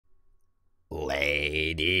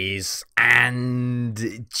Ladies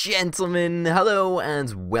and gentlemen, hello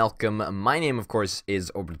and welcome. My name, of course, is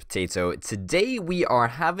Orbital Potato. Today we are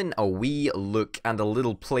having a wee look and a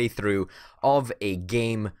little playthrough of a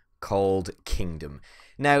game called Kingdom.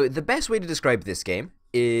 Now, the best way to describe this game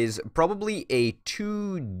is probably a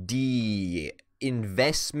 2D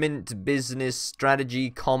investment, business, strategy,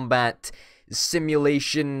 combat,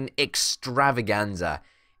 simulation extravaganza.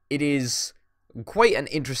 It is quite an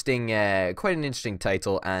interesting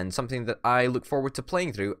title, and something that I look forward to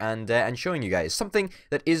playing through and showing you guys. Something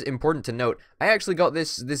that is important to note: I actually got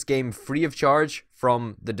this game free of charge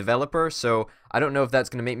from the developer, so I don't know if that's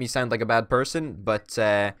gonna make me sound like a bad person, but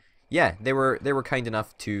yeah, they were kind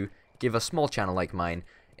enough to give a small channel like mine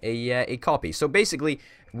a copy. So basically,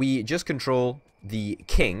 we just control the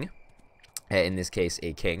king. In this case,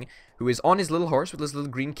 a king, who is on his little horse with his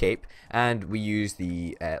little green cape, and we use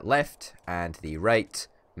the left and the right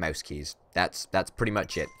mouse keys. That's pretty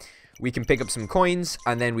much it. We can pick up some coins,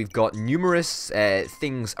 and then we've got numerous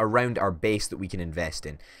things around our base that we can invest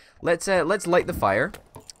in. Let's light the fire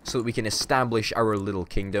so that we can establish our little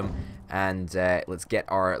kingdom, and let's get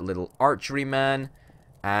our little archery man,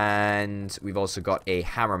 and we've also got a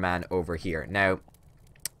hammer man over here. Now,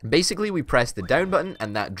 basically, we press the down button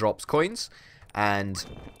and that drops coins, and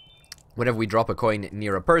whenever we drop a coin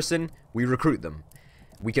near a person, we recruit them.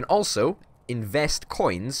 We can also invest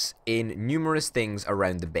coins in numerous things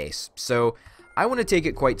around the base. So I want to take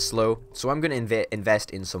it quite slow, so I'm going to invest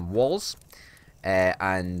in some walls,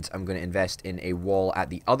 and I'm going to invest in a wall at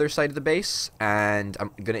the other side of the base, and I'm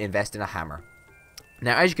going to invest in a hammer.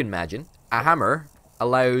 Now, as you can imagine, a hammer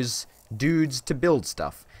allows dudes to build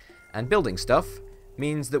stuff, and building stuff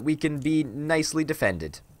means that we can be nicely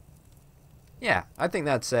defended. Yeah, I think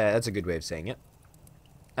that's a good way of saying it.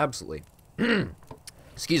 Absolutely.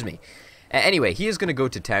 Excuse me. Anyway, he is going to go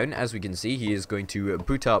to town. As we can see, he is going to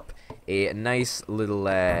put up a nice little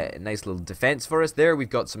defense for us there. We've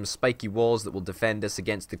got some spiky walls that will defend us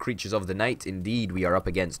against the creatures of the night. Indeed, we are up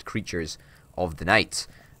against creatures of the night.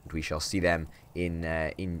 We shall see them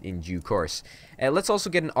in due course. Let's also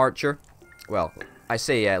get an archer. Well, I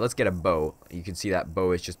say let's get a bow. You can see that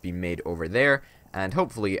bow is just being made over there, and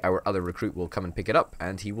hopefully our other recruit will come and pick it up,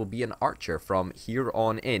 and he will be an archer from here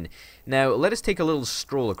on in. Now, let us take a little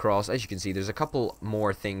stroll across. As you can see, there's a couple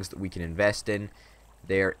more things that we can invest in.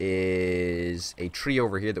 There is a tree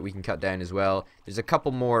over here that we can cut down as well. There's a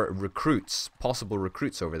couple more recruits, possible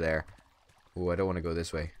recruits over there. Oh, I don't want to go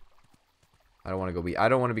this way. I don't want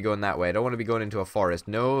to be going that way. I don't want to be going into a forest.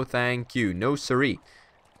 No, thank you. No siree.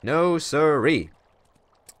 No siree.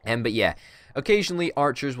 But yeah, occasionally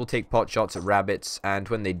archers will take pot shots at rabbits, and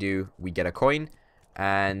when they do, we get a coin.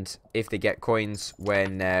 And if they get coins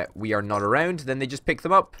when we are not around, then they just pick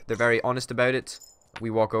them up. They're very honest about it. We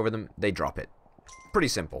walk over them, they drop it. Pretty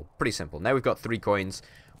simple, pretty simple. Now we've got 3 coins,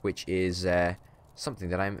 which is something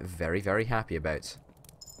that I'm very, very happy about.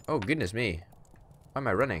 Oh, goodness me. Why am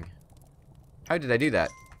I running? How did I do that?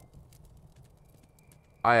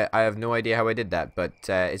 I have no idea how I did that, but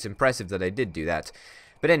it's impressive that I did do that.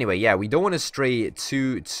 But anyway, yeah, we don't want to stray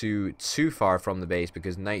too far from the base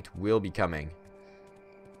because night will be coming.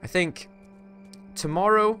 I think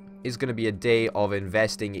tomorrow is going to be a day of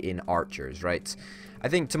investing in archers, right? I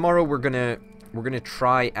think tomorrow we're gonna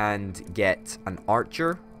try and get an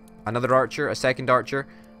archer, another archer, a second archer.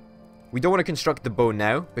 We don't want to construct the bow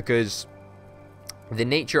now because the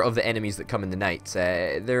nature of the enemies that come in the night,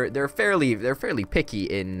 they're fairly picky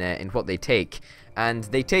in what they take, and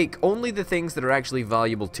they take only the things that are actually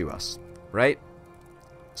valuable to us, right?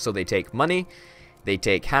 So they take money, they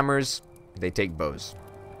take hammers, they take bows.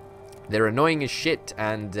 They're annoying as shit,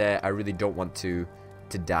 and I really don't want to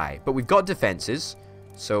die. But we've got defenses,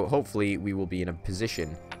 so hopefully we will be in a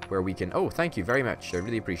position where we can. Oh, thank you very much. I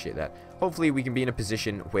really appreciate that. Hopefully we can be in a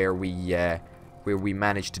position where we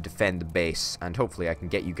manage to defend the base, and hopefully I can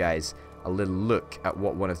get you guys a little look at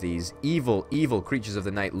what one of these evil creatures of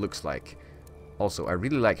the night looks like. Also, I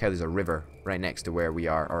really like how there's a river right next to where we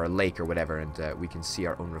are, or a lake or whatever, and we can see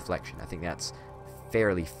our own reflection. I think that's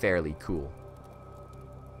fairly cool.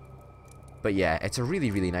 But yeah, it's a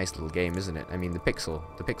really nice little game, isn't it? I mean, the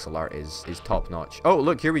pixel art is top notch. Oh,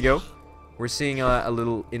 look, here we go. We're seeing a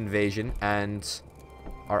little invasion, and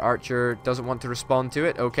our archer doesn't want to respond to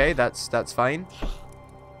it. Okay, that's fine.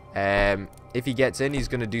 If he gets in, he's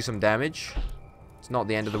going to do some damage. It's not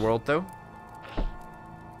the end of the world, though.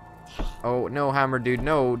 Oh, no, hammer dude.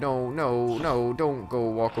 No, don't go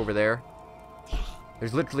walk over there.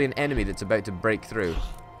 There's literally an enemy that's about to break through.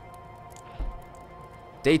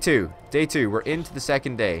 Day 2. We're into the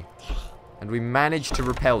second day. And we managed to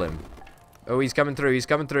repel him. Oh, he's coming through.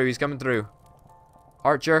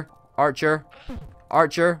 Archer, Archer,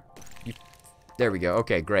 Archer. There we go.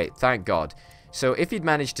 Okay, great. Thank God. So if he'd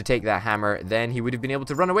managed to take that hammer, then he would have been able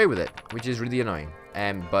to run away with it, which is really annoying.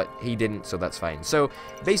 But he didn't, so that's fine. So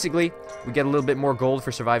basically, we get a little bit more gold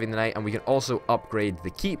for surviving the night, and we can also upgrade the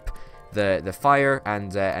keep, the fire,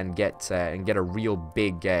 and get a real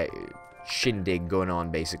big shindig going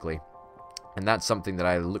on, basically. And that's something that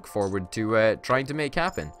I look forward to trying to make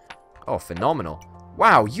happen. Oh, phenomenal.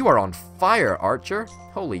 Wow, you are on fire, Archer.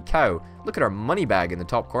 Holy cow. Look at our money bag in the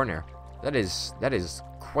top corner. That is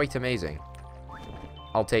quite amazing.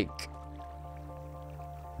 I'll take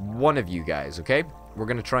one of you guys, okay? We're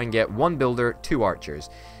going to try and get 1 builder, 2 archers.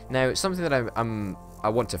 Now, something that I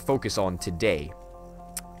want to focus on today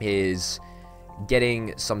is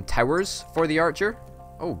getting some towers for the archer.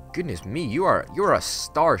 Oh, goodness me, you're a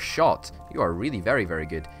star shot. You are really very, very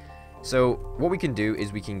good. So, what we can do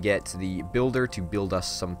is we can get the builder to build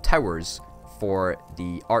us some towers for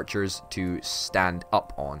the archers to stand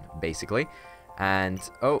up on, basically. And,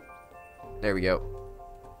 oh, there we go.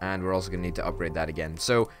 And we're also going to need to upgrade that again.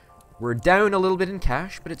 So, we're down a little bit in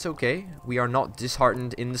cash, but it's okay. We are not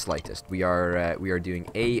disheartened in the slightest. We are doing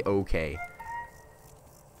A-okay.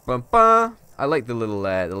 Bum-bum. I like the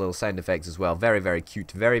little sound effects as well. Very, very cute.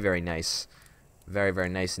 Very, very nice. Very, very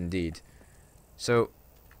nice indeed. So,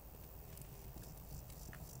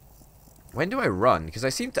 when do I run? Because I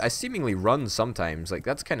seemingly run sometimes. Like,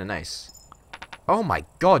 that's kind of nice. Oh my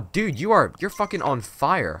god, dude, you're fucking on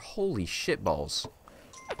fire. Holy shitballs.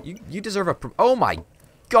 You deserve a oh my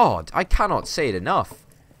god, I cannot say it enough.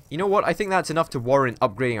 You know what? I think that's enough to warrant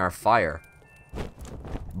upgrading our fire.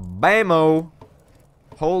 Bammo.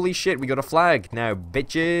 Holy shit, we got a flag now,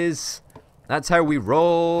 bitches. That's how we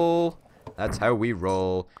roll. That's how we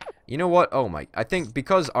roll. You know what? Oh my, I think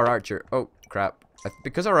because our archer, oh crap.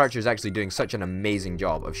 Because our archer is actually doing such an amazing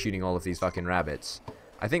job of shooting all of these fucking rabbits,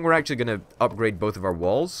 I think we're actually going to upgrade both of our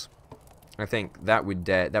walls. I think that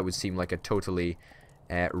would seem like a totally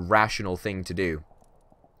rational thing to do.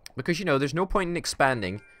 Because, you know, there's no point in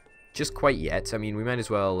expanding just quite yet. I mean, we might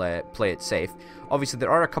as well play it safe. Obviously,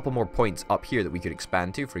 there are a couple more points up here that we could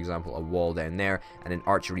expand to. For example, a wall down there and an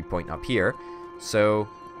archery point up here. So,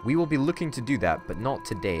 we will be looking to do that, but not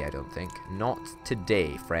today, I don't think. Not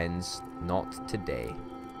today, friends. Not today.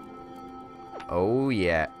 Oh,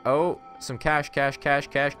 yeah. Oh, some cash, cash, cash,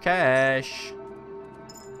 cash, cash.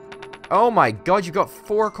 Oh my god, you got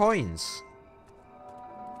 4 coins.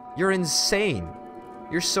 You're insane.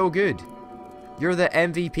 You're so good. You're the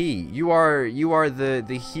MVP. You are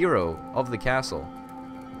the hero of the castle.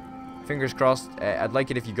 Fingers crossed. I'd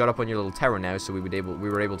like it if you got up on your little tower now, so we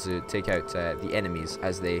were able to take out the enemies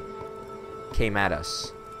as they came at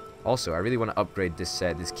us. Also, I really want to upgrade this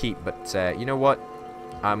this keep, but you know what?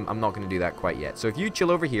 I'm not going to do that quite yet. So if you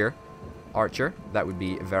chill over here, Archer, that would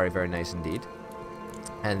be very, very nice indeed.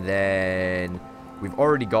 And then we've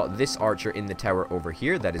already got this archer in the tower over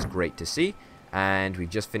here. That is great to see. And we've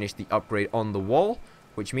just finished the upgrade on the wall,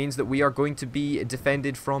 which means that we are going to be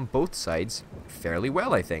defended from both sides fairly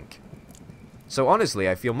well, I think. So honestly,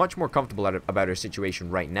 I feel much more comfortable about our situation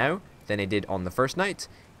right now than I did on the first night,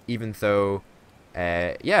 even though,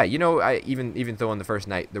 yeah, you know, even though on the first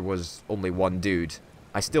night there was only one dude,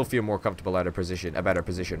 I still feel more comfortable about our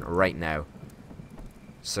position right now.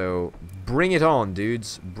 So bring it on,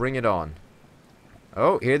 dudes, bring it on.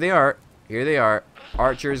 Oh, here they are. Here they are.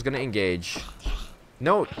 Archer is going to engage.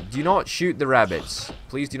 No, do not shoot the rabbits.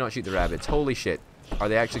 Please do not shoot the rabbits. Holy shit. Are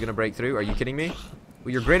they actually going to break through? Are you kidding me?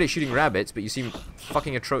 Well, you're great at shooting rabbits, but you seem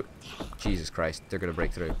fucking Jesus Christ. They're going to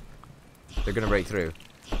break through. They're going to break through.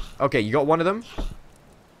 Okay, you got one of them.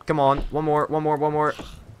 Come on. One more, one more, one more.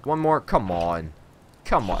 One more. Come on.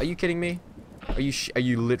 Come on. Are you kidding me? Are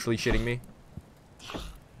you literally shitting me?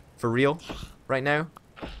 For real? Right now?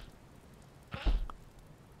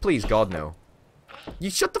 Please, God, no. You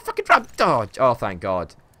shut the fucking trap. Oh, thank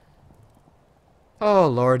God. Oh,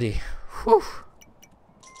 lordy. Whew.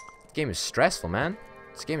 This game is stressful, man.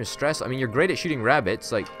 This game is stressful. I mean, you're great at shooting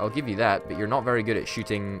rabbits. Like, I'll give you that. But you're not very good at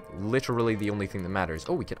shooting literally the only thing that matters.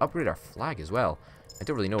 Oh, we can upgrade our flag as well. I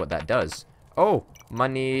don't really know what that does. Oh,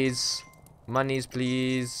 monies. Monies,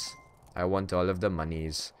 please. I want all of the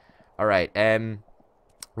monies. Alright,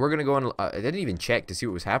 we're going to go on... I didn't even check to see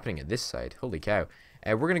what was happening at this side. Holy cow.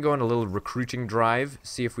 We're going to go on a little recruiting drive.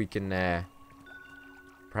 See if we can,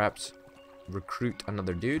 perhaps recruit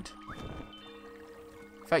another dude.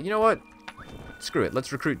 In fact, you know what? Screw it.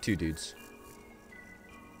 Let's recruit 2 dudes.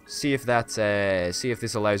 See if that's, see if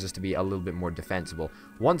this allows us to be a little bit more defensible.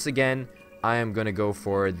 Once again, I am going to go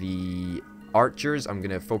for the archers. I'm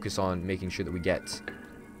going to focus on making sure that we get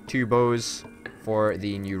 2 bows for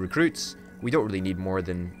the new recruits. We don't really need more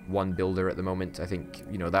than one builder at the moment. I think,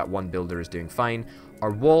 you know, that one builder is doing fine.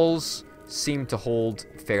 Our walls seem to hold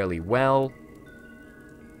fairly well.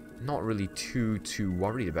 Not really too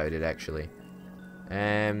worried about it, actually.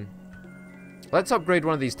 Let's upgrade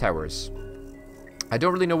one of these towers. I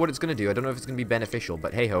don't really know what it's going to do. I don't know if it's going to be beneficial,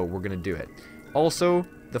 but hey-ho, we're going to do it. Also,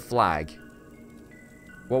 the flag.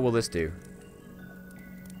 What will this do?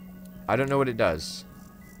 I don't know what it does.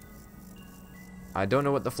 I don't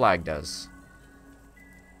know what the flag does.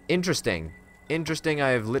 Interesting. Interesting, I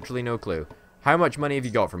have literally no clue. How much money have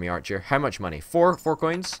you got for me, Archer? How much money? Four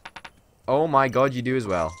coins? Oh my god, you do as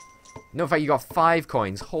well. No, in fact, you got 5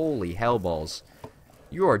 coins. Holy hellballs.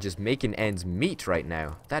 You are just making ends meet right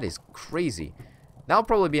now. That is crazy. That'll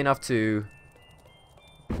probably be enough to...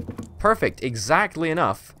 Perfect. Exactly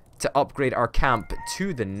enough to upgrade our camp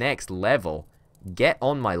to the next level. Get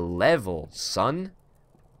on my level, son.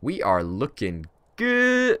 We are looking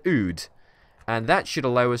good. And that should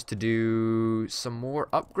allow us to do some more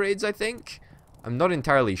upgrades, I think. I'm not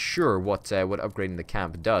entirely sure what upgrading the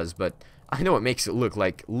camp does, but I know it makes it look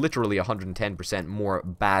like literally 110% more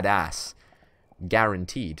badass.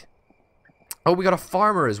 Guaranteed. Oh, we got a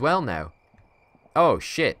farmer as well now. Oh,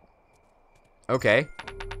 shit. Okay.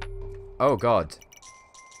 Oh, God.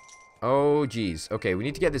 Oh, jeez. Okay, we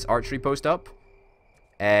need to get this archery post up.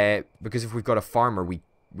 Because if we've got a farmer, we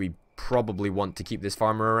probably want to keep this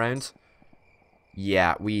farmer around.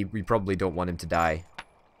 Yeah, we probably don't want him to die.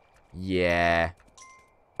 Yeah.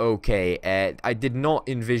 Okay, I did not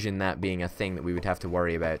envision that being a thing that we would have to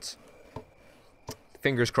worry about.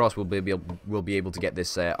 Fingers crossed we'll be able to get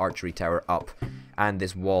this archery tower up and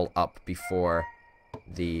this wall up before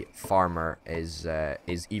the farmer is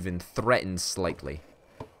even threatened slightly.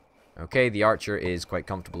 Okay, the archer is quite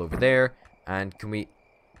comfortable over there. And can we...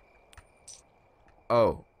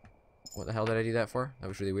 Oh. What the hell did I do that for? That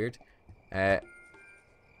was really weird. Oh,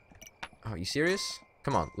 are you serious?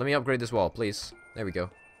 Come on, let me upgrade this wall, please. There we go.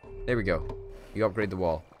 There we go. You upgrade the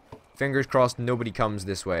wall. Fingers crossed nobody comes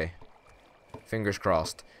this way. Fingers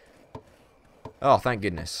crossed. Oh, thank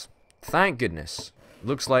goodness. Thank goodness.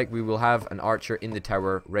 Looks like we will have an archer in the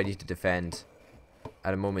tower ready to defend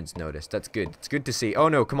at a moment's notice. That's good. It's good to see. Oh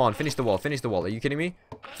no, come on. Finish the wall. Finish the wall. Are you kidding me?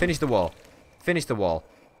 Finish the wall. Finish the wall.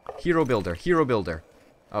 Hero builder. Hero builder.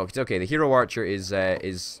 Oh, it's okay. The hero archer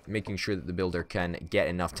is making sure that the builder can get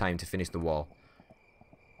enough time to finish the wall.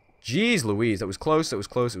 Jeez Louise, that was close, that was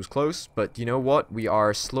close, it was close. But you know what? We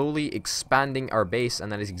are slowly expanding our base,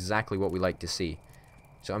 and that is exactly what we like to see.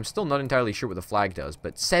 So I'm still not entirely sure what the flag does,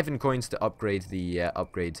 but 7 coins to upgrade the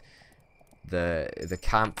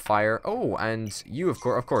campfire. Oh, and you of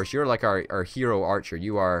course, you're like our hero archer.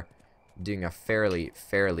 You are doing a fairly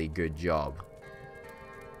good job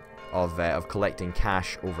of collecting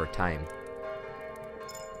cash over time.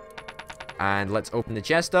 And let's open the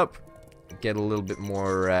chest up. Get a little bit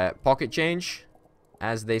more pocket change,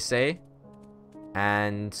 as they say.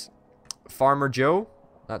 And Farmer Joe,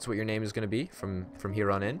 that's what your name is going to be from here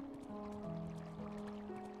on in.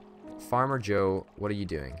 Farmer Joe, what are you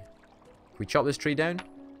doing? Can we chop this tree down?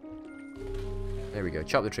 There we go,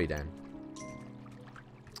 chop the tree down.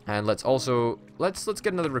 And let's also, let's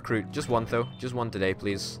get another recruit. Just one though, just one today,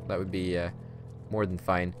 please. That would be more than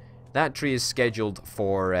fine. That tree is scheduled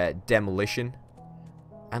for demolition.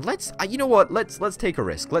 And let's, you know what? Let's take a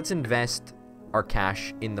risk. Let's invest our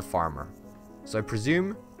cash in the farmer. So I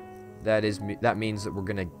presume that means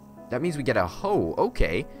that that means we get a hoe.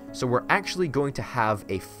 Okay, so we're actually going to have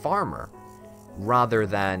a farmer rather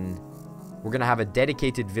than we're gonna have a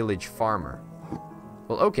dedicated village farmer.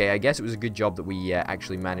 Well, okay, I guess it was a good job that we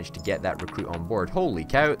actually managed to get that recruit on board. Holy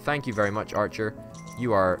cow! Thank you very much, Archer.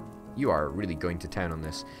 You are really going to town on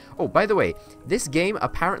this. Oh, by the way, this game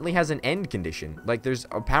apparently has an end condition. Like, there's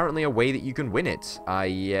apparently a way that you can win it.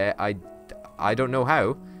 I don't know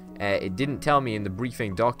how. It didn't tell me in the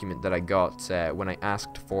briefing document that I got when I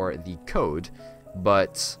asked for the code,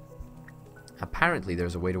 but apparently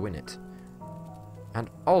there's a way to win it. And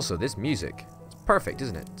also, this music. It's perfect,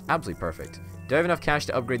 isn't it? It's absolutely perfect. Do I have enough cash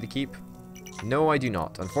to upgrade the keep? No, I do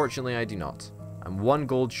not. Unfortunately, I do not. I'm 1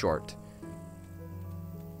 gold short.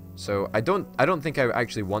 So I don't think I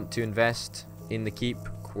actually want to invest in the keep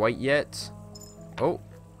quite yet. Oh.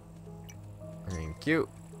 Thank you.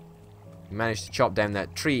 We managed to chop down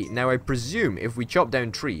that tree. Now I presume if we chop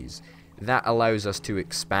down trees, that allows us to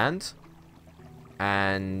expand.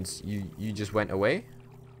 And you just went away.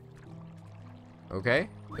 Okay.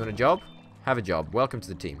 You want a job? Have a job. Welcome to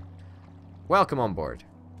the team. Welcome on board.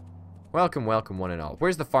 Welcome, welcome one and all.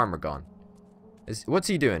 Where's the farmer gone? What's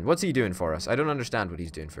he doing? What's he doing for us? I don't understand what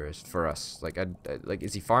he's doing for us. Like,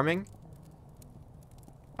 is he farming?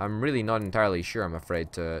 I'm really not entirely sure, I'm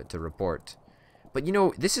afraid, to report. But, you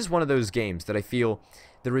know, this is one of those games that I feel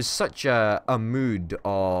there is such a mood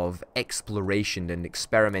of exploration and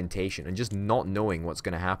experimentation and just not knowing what's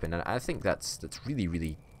going to happen. And I think that's really,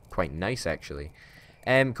 really quite nice, actually.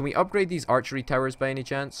 Can we upgrade these archery towers by any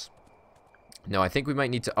chance? No, I think we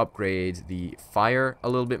might need to upgrade the fire a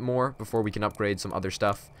little bit more before we can upgrade some other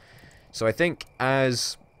stuff. So I think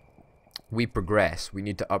as we progress, we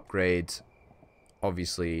need to upgrade,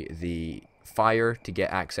 obviously, the fire to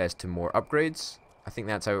get access to more upgrades. I think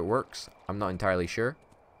that's how it works. I'm not entirely sure.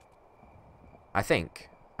 I think,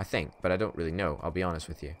 but I don't really know, I'll be honest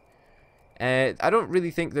with you. I don't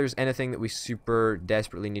really think there's anything that we super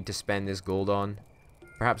desperately need to spend this gold on.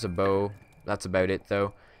 Perhaps a bow, that's about it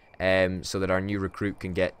though. So that our new recruit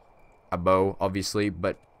can get a bow, obviously.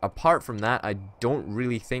 But apart from that, I don't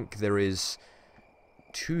really think there is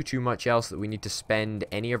too much else that we need to spend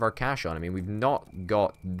any of our cash on. I mean, we've not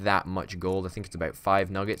got that much gold. I think it's about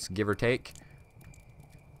 5 nuggets, give or take.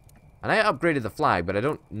 And I upgraded the flag, but I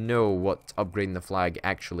don't know what upgrading the flag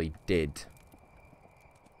actually did.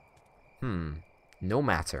 No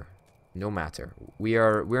matter. No matter.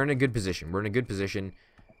 We're in a good position. We're in a good position.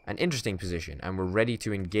 An interesting position. And we're ready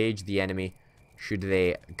to engage the enemy should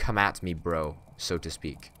they come at me, bro, so to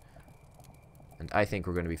speak. And I think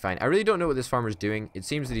we're going to be fine. I really don't know what this farmer's doing. It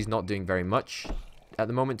seems that he's not doing very much at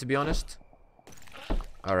the moment, to be honest.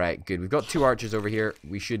 Alright, good. We've got 2 archers over here.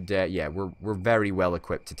 We should, yeah, we're very well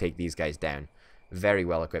equipped to take these guys down. Very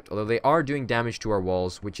well equipped. Although they are doing damage to our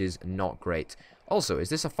walls, which is not great. Also, is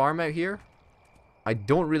this a farm out here? I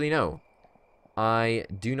don't really know. I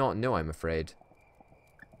do not know, I'm afraid.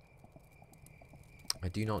 I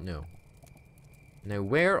do not know. Now,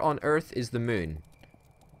 where on earth is the moon?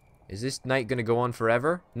 Is this night going to go on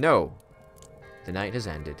forever? No. The night has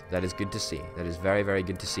ended. That is good to see. That is very, very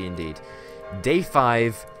good to see indeed. Day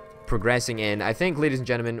 5, progressing in. I think, ladies and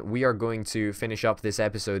gentlemen, we are going to finish up this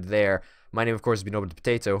episode there. My name, of course, has been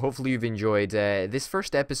OrbitPotato. Hopefully you've enjoyed this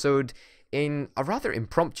first episode in a rather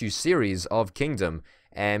impromptu series of Kingdom.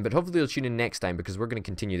 But hopefully you'll tune in next time, because we're going to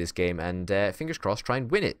continue this game and, fingers crossed, try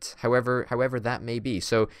and win it. However that may be.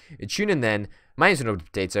 So, tune in then. My name is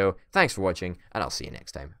OrbitPotato. Thanks for watching, and I'll see you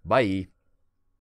next time. Bye!